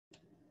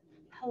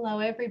Hello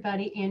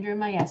everybody, Andrea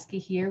Majewski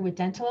here with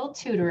Dentalelle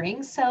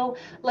Tutoring. So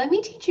let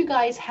me teach you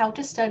guys how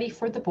to study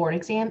for the board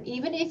exam,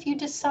 even if you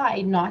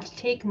decide not to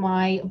take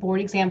my board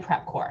exam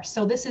prep course.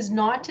 So this is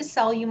not to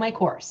sell you my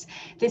course.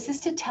 This is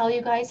to tell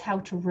you guys how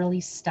to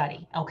really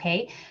study,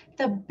 okay?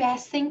 The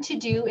best thing to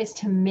do is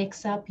to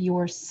mix up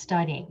your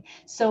studying.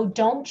 So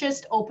don't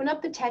just open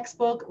up the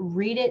textbook,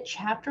 read it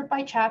chapter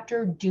by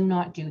chapter. Do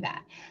not do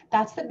that.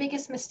 That's the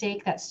biggest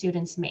mistake that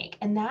students make.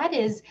 And that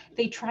is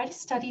they try to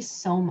study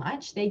so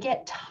much, they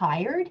get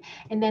tired,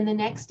 and then the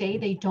next day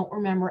they don't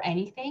remember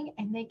anything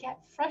and they get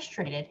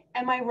frustrated.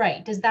 Am I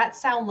right? Does that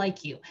sound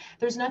like you?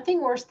 There's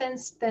nothing worse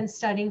than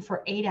studying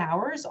for 8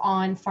 hours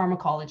on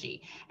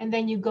pharmacology. And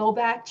then you go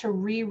back to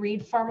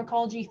reread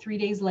pharmacology 3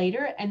 days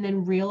later and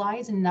then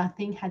realize nothing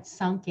had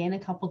sunk in a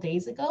couple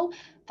days ago.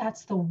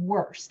 That's the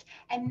worst.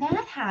 And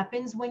that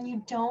happens when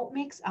you don't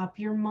mix up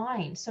your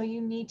mind. So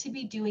you need to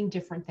be doing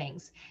different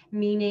things,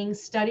 meaning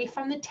study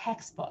from the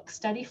textbook,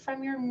 study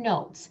from your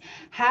notes,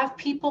 have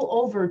people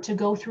over to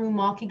go through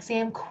mock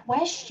exam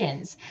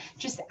questions.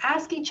 Just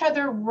ask each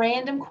other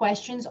random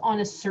questions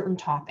on a certain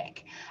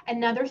topic.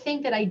 Another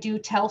thing that I do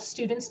tell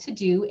students to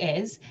do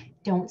is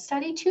don't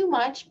study too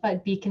much,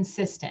 but be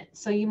consistent.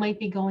 So you might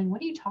be going,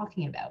 what are you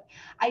talking about?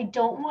 I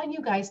don't want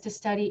you guys to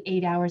study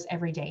 8 hours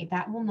every day.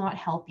 That will not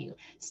help you.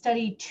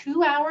 Study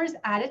 2 hours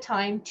at a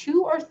time,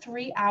 2 or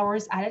 3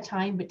 hours at a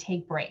time, but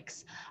take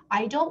breaks.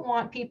 I don't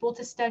want people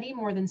to study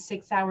more than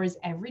 6 hours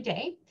every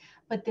day,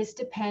 but this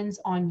depends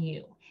on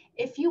you.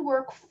 If you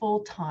work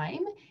full time,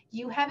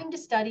 you having to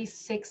study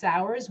 6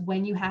 hours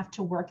when you have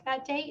to work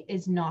that day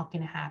is not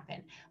going to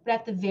happen. But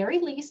at the very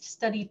least,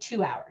 study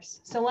 2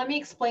 hours. So let me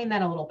explain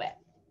that a little bit.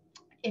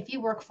 If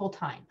you work full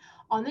time,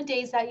 on the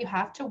days that you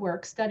have to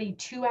work, study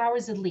 2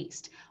 hours at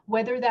least,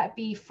 whether that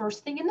be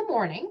first thing in the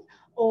morning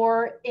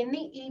or in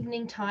the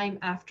evening time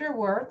after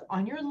work,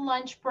 on your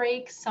lunch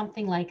break,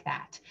 something like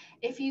that.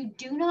 If you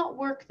do not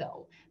work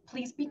though,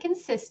 please be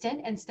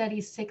consistent and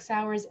study 6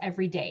 hours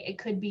every day. It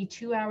could be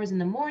 2 hours in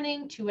the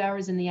morning, 2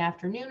 hours in the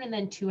afternoon, and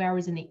then 2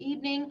 hours in the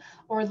evening.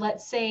 Or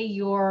let's say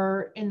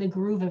you're in the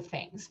groove of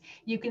things.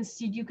 You can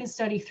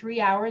study 3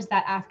 hours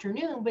that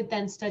afternoon, but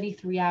then study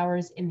 3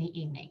 hours in the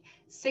evening.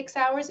 6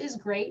 hours is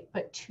great,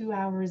 but 2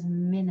 hours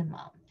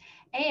minimum.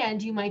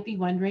 And you might be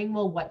wondering,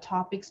 well, what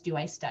topics do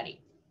I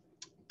study?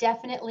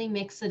 Definitely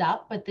mix it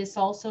up, but this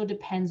also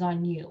depends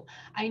on you.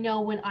 I know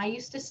when I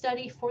used to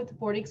study for the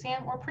board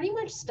exam, or pretty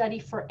much study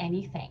for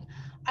anything,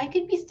 I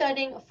could be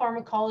studying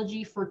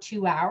pharmacology for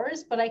 2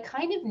 hours, but I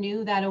kind of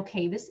knew that,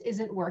 okay, this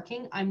isn't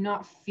working. I'm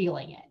not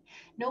feeling it.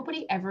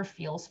 Nobody ever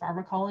feels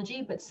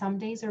pharmacology, but some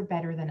days are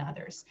better than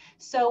others.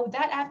 So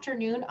that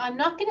afternoon, I'm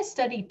not going to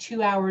study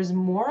 2 hours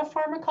more of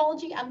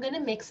pharmacology. I'm going to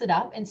mix it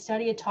up and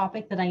study a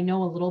topic that I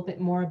know a little bit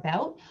more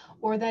about,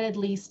 or that at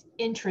least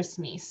interests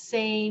me,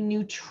 say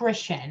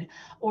nutrition,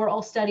 or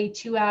I'll study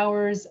 2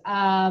 hours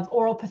of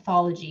oral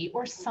pathology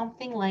or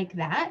something like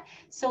that.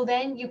 So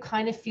then you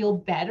kind of feel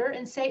better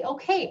and say,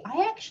 okay,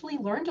 I actually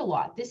learned a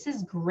lot. This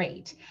is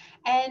great.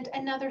 And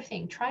another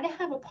thing, try to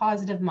have a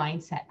positive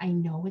mindset. I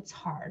know it's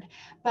hard,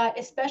 but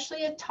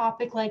especially a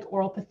topic like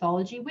oral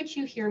pathology, which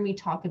you hear me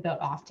talk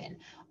about often.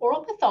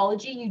 Oral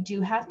pathology, you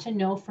do have to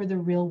know for the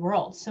real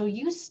world. So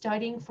you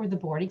studying for the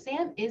board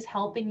exam is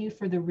helping you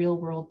for the real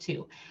world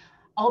too.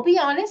 I'll be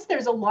honest,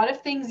 there's a lot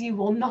of things you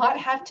will not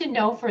have to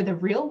know for the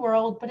real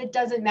world, but it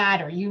doesn't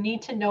matter. You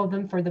need to know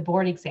them for the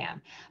board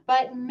exam.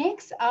 But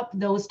mix up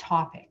those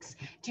topics.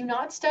 Do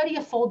not study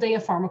a full day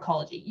of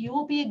pharmacology. You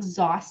will be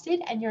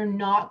exhausted and you're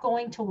not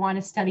going to want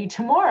to study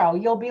tomorrow.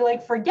 You'll be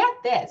like, forget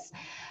this.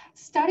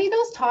 Study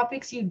those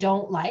topics you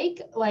don't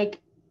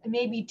like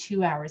maybe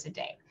 2 hours a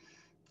day.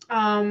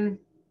 Um,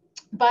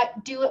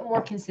 but do it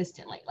more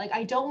consistently. Like,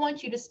 I don't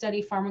want you to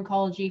study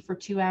pharmacology for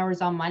 2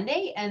 hours on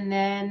Monday, and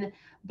then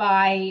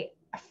by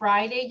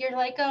Friday, you're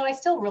like, oh, I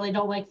still really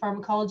don't like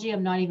pharmacology.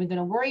 I'm not even going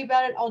to worry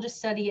about it. I'll just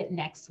study it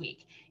next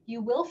week.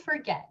 You will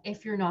forget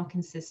if you're not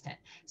consistent.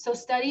 So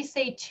study,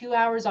 say, 2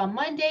 hours on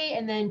Monday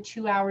and then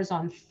 2 hours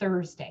on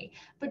Thursday.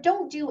 But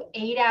don't do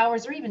 8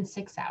 hours or even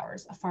 6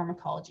 hours of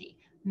pharmacology.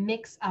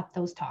 Mix up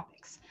those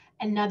topics.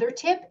 Another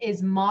tip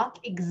is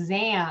mock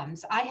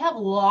exams. I have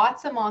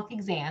lots of mock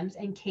exams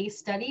and case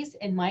studies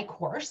in my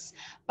course,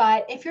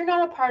 but if you're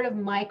not a part of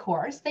my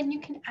course, then you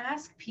can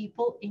ask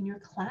people in your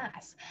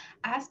class.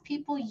 Ask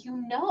people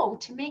you know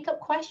to make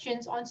up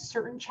questions on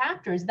certain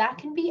chapters. That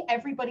can be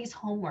everybody's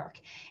homework.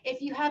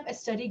 If you have a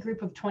study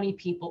group of 20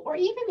 people or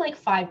even like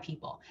 5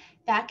 people,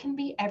 that can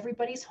be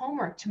everybody's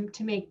homework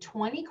to make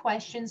 20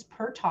 questions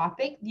per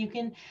topic. You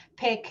can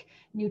pick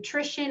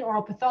nutrition,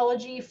 oral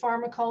pathology,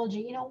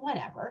 pharmacology,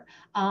 whatever,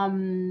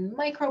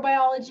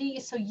 microbiology.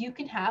 So you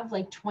can have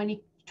like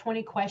 20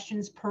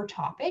 questions per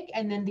topic,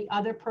 and then the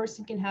other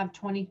person can have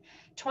 20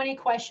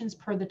 questions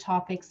per the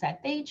topics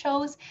that they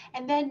chose,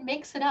 and then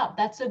mix it up.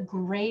 That's a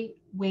great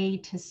way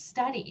to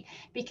study,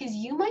 because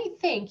you might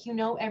think you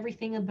know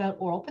everything about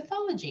oral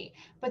pathology,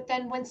 but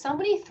then when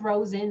somebody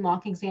throws in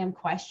mock exam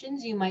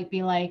questions, you might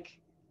be like,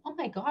 oh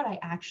my God, I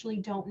actually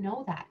don't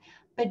know that.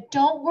 But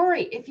don't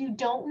worry, if you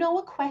don't know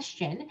a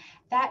question,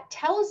 that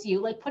tells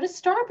you, like put a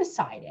star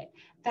beside it.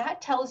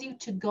 That tells you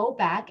to go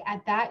back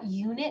at that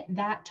unit,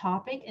 that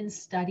topic, and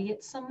study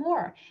it some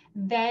more.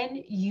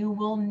 Then you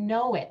will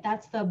know it.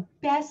 That's the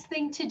best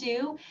thing to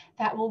do.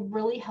 That will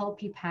really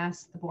help you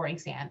pass the board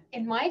exam.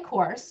 In my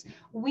course,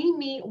 we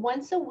meet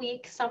once a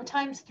week,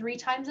 sometimes 3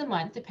 times a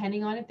month,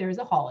 depending on if there's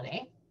a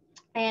holiday.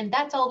 And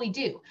that's all we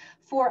do.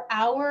 For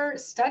our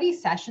study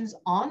sessions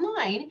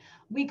online,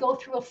 we go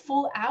through a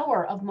full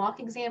hour of mock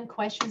exam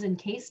questions and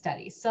case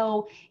studies.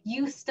 So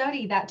you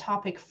study that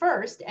topic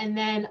first, and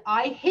then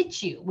I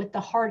hit you with the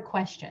hard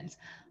questions.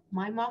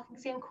 My mock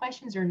exam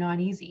questions are not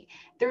easy.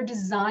 They're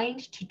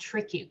designed to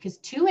trick you because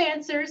 2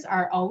 answers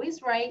are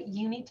always right.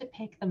 You need to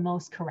pick the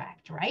most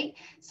correct, right?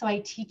 So I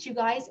teach you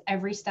guys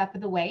every step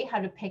of the way how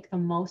to pick the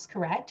most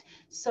correct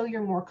so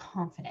you're more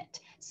confident.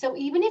 So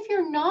even if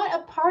you're not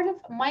a part of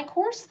my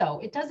course, though,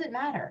 it doesn't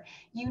matter.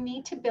 You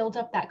need to build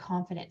up that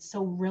confidence.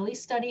 So really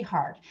study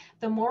hard.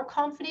 The more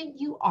confident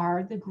you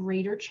are, the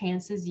greater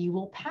chances you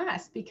will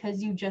pass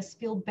because you just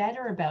feel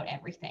better about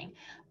everything.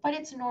 But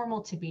it's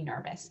normal to be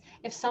nervous.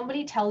 If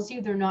somebody tells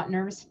you they're not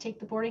nervous to take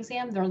the board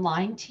exam, they're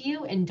lying to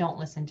you, and don't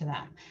listen to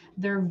them.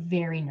 They're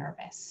very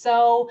nervous.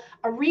 So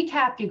a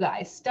recap, you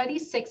guys, study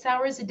 6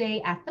 hours a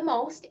day at the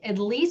most, at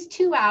least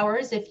 2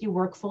 hours if you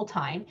work full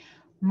time.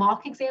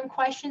 Mock exam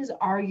questions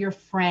are your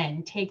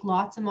friend. Take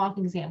lots of mock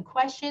exam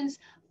questions,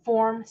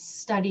 form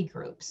study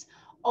groups.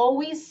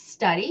 Always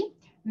study.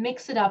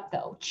 Mix it up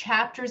though.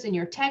 Chapters in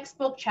your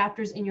textbook,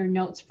 chapters in your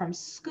notes from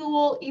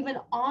school, even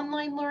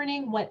online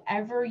learning,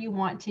 whatever you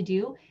want to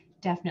do,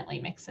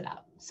 definitely mix it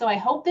up. So I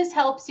hope this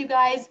helps you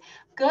guys.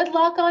 Good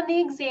luck on the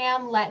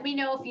exam. Let me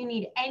know if you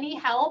need any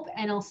help,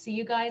 and I'll see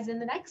you guys in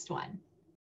the next one.